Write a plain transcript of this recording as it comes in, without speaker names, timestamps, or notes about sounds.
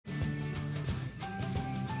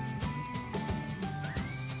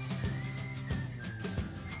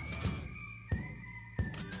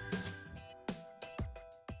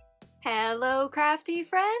Hello crafty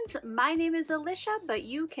friends, my name is Alicia, but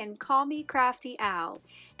you can call me Crafty Owl,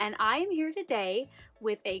 and I am here today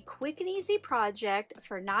with a quick and easy project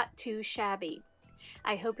for Not Too Shabby.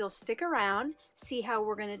 I hope you'll stick around, see how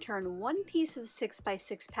we're going to turn one piece of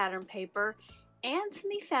 6x6 pattern paper and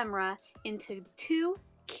some ephemera into two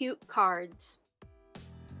cute cards.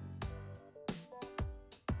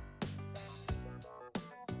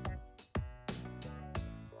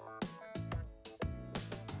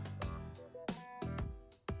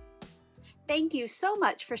 Thank you so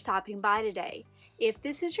much for stopping by today. If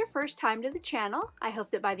this is your first time to the channel, I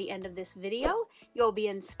hope that by the end of this video, you'll be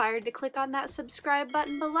inspired to click on that subscribe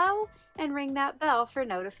button below and ring that bell for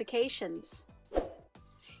notifications.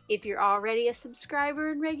 If you're already a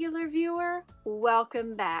subscriber and regular viewer,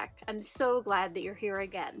 welcome back. I'm so glad that you're here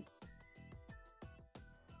again.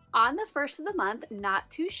 On the first of the month,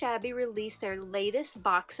 Not Too Shabby released their latest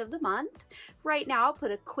box of the month. Right now, I'll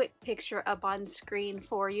put a quick picture up on screen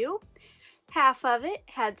for you. Half of it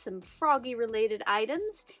had some froggy related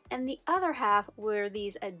items and the other half were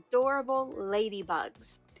these adorable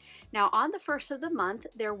ladybugs. Now on the first of the month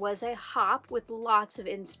there was a hop with lots of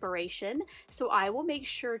inspiration, so I will make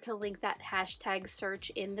sure to link that hashtag search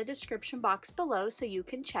in the description box below so you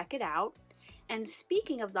can check it out. And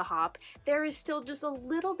speaking of the hop, there is still just a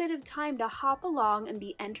little bit of time to hop along and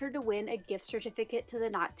be entered to win a gift certificate to the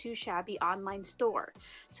Not Too Shabby online store.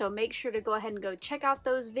 So make sure to go ahead and go check out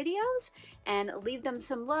those videos and leave them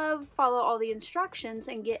some love, follow all the instructions,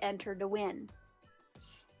 and get entered to win.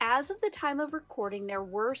 As of the time of recording, there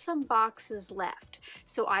were some boxes left,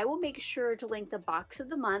 so I will make sure to link the box of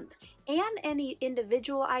the month and any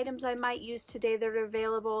individual items I might use today that are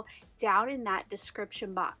available down in that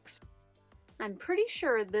description box. I'm pretty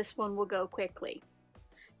sure this one will go quickly.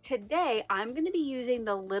 Today I'm going to be using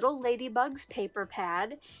the Little Ladybugs paper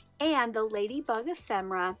pad and the Ladybug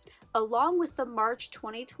ephemera along with the March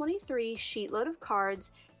 2023 SheetLoad of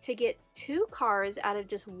Cards to get two cards out of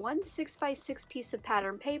just one 6x6 piece of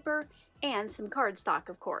pattern paper and some cardstock,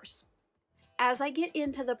 of course. As I get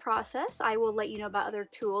into the process, I will let you know about other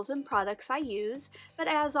tools and products I use, but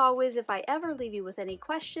as always, if I ever leave you with any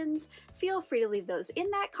questions, feel free to leave those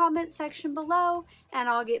in that comment section below, and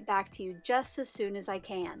I'll get back to you just as soon as I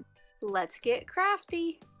can. Let's get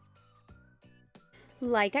crafty!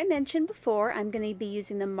 Like I mentioned before, I'm going to be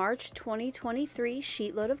using the March 2023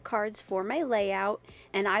 SheetLoad of Cards for my layout,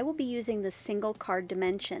 and I will be using the single card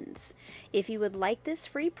dimensions. If you would like this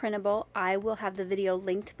free printable, I will have the video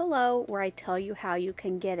linked below where I tell you how you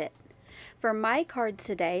can get it. For my cards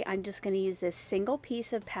today, I'm just going to use this single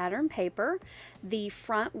piece of pattern paper. The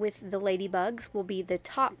front with the ladybugs will be the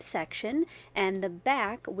top section, and the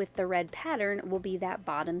back with the red pattern will be that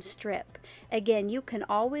bottom strip. Again, you can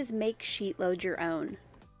always make sheet load your own.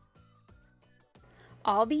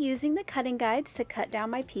 I'll be using the cutting guides to cut down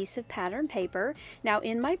my piece of pattern paper. Now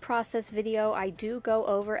in my process video I do go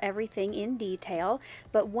over everything in detail,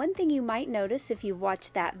 but one thing you might notice if you've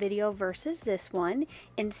watched that video versus this one,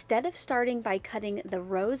 instead of starting by cutting the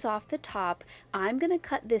rows off the top, I'm going to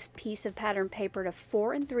cut this piece of pattern paper to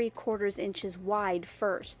 4 3/4 inches wide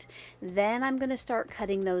first. Then I'm going to start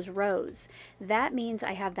cutting those rows. That means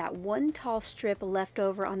I have that one tall strip left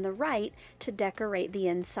over on the right to decorate the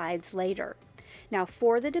insides later. Now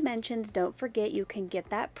for the dimensions, don't forget you can get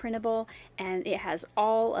that printable and it has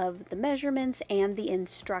all of the measurements and the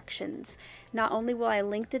instructions. Not only will I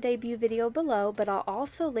link the debut video below, but I'll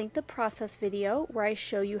also link the process video where I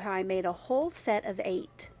show you how I made a whole set of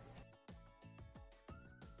 8.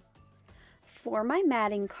 For my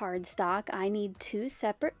matting cardstock, I need 2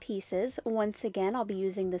 separate pieces. Once again, I'll be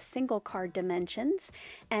using the single card dimensions,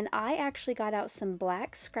 and I actually got out some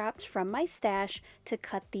black scraps from my stash to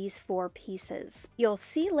cut these 4 pieces. You'll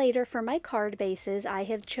see later for my card bases, I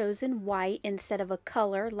have chosen white instead of a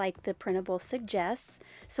color like the printable suggests,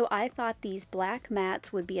 so I thought these black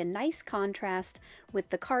mats would be a nice contrast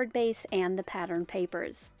with the card base and the pattern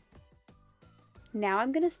papers. Now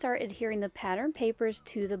I'm going to start adhering the pattern papers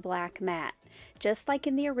to the black mat. Just like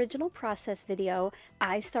in the original process video,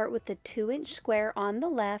 I start with the 2-inch square on the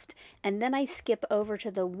left and then I skip over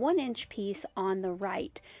to the 1-inch piece on the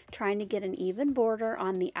right, trying to get an even border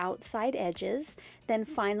on the outside edges. Then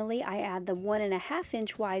finally I add the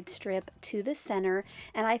 1.5-inch wide strip to the center,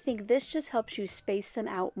 and I think this just helps you space them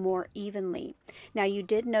out more evenly. Now you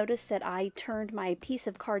did notice that I turned my piece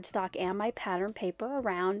of cardstock and my pattern paper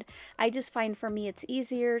around. I just find for me it's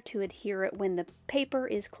easier to adhere it when the paper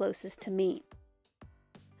is closest to me.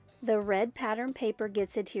 The red pattern paper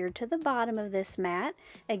gets adhered to the bottom of this mat.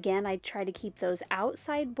 Again, I try to keep those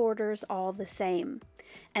outside borders all the same.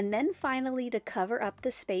 And then finally, to cover up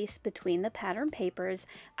the space between the pattern papers,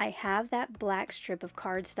 I have that black strip of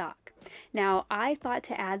cardstock. Now, I thought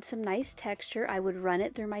to add some nice texture, I would run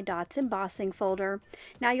it through my Dots embossing folder.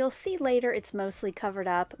 Now, you'll see later it's mostly covered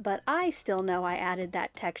up, but I still know I added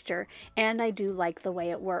that texture, and I do like the way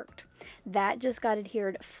it worked. That just got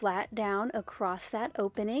adhered flat down across that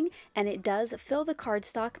opening, and it does fill the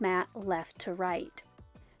cardstock mat left to right.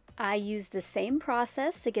 I used the same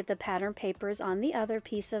process to get the pattern papers on the other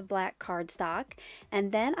piece of black cardstock,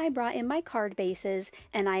 and then I brought in my card bases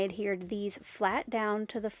and I adhered these flat down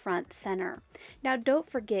to the front center. Now don't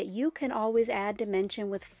forget, you can always add dimension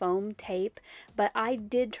with foam tape, but I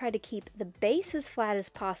did try to keep the base as flat as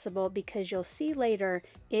possible because you'll see later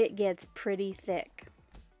it gets pretty thick.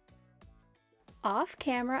 Off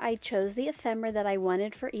camera, I chose the ephemera that I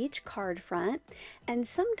wanted for each card front, and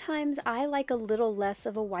sometimes I like a little less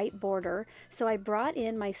of a white border, so I brought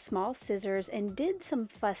in my small scissors and did some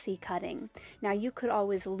fussy cutting. Now you could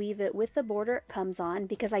always leave it with the border it comes on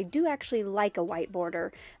because I do actually like a white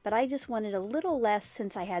border, but I just wanted a little less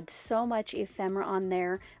since I had so much ephemera on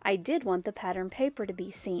there. I did want the pattern paper to be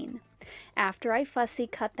seen. After I fussy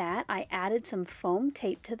cut that, I added some foam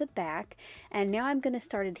tape to the back, and now I'm going to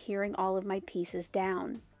start adhering all of my pieces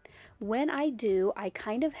down. When I do, I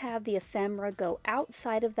kind of have the ephemera go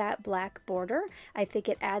outside of that black border. I think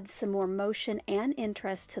it adds some more motion and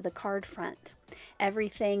interest to the card front.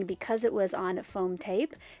 Everything, because it was on foam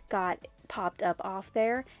tape, got popped up off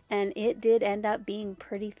there, and it did end up being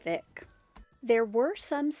pretty thick. There were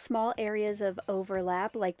some small areas of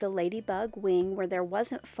overlap, like the Ladybug wing where there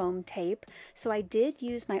wasn't foam tape, so I did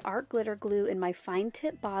use my art glitter glue in my fine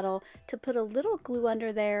tip bottle to put a little glue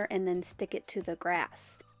under there and then stick it to the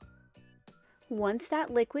grass. Once that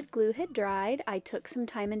liquid glue had dried, I took some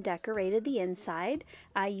time and decorated the inside.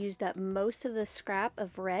 I used up most of the scrap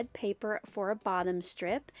of red paper for a bottom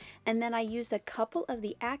strip, and then I used a couple of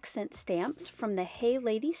the accent stamps from the Hey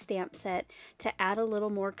Lady stamp set to add a little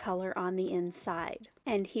more color on the inside.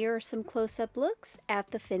 And here are some close-up looks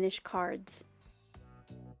at the finished cards.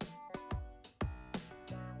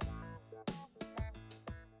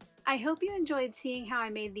 I hope you enjoyed seeing how I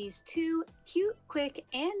made these two cute, quick,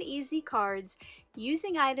 and easy cards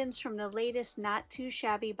using items from the latest Not Too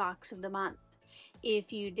Shabby box of the month.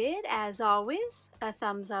 If you did, as always, a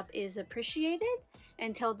thumbs up is appreciated.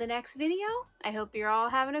 Until the next video, I hope you're all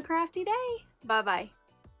having a crafty day. Bye-bye.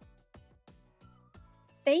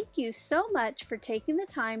 Thank you so much for taking the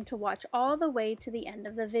time to watch all the way to the end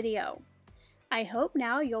of the video. I hope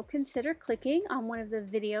now you'll consider clicking on one of the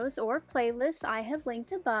videos or playlists I have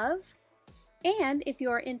linked above. And if you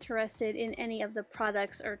are interested in any of the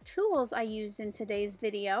products or tools I used in today's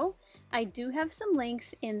video, I do have some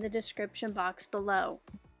links in the description box below.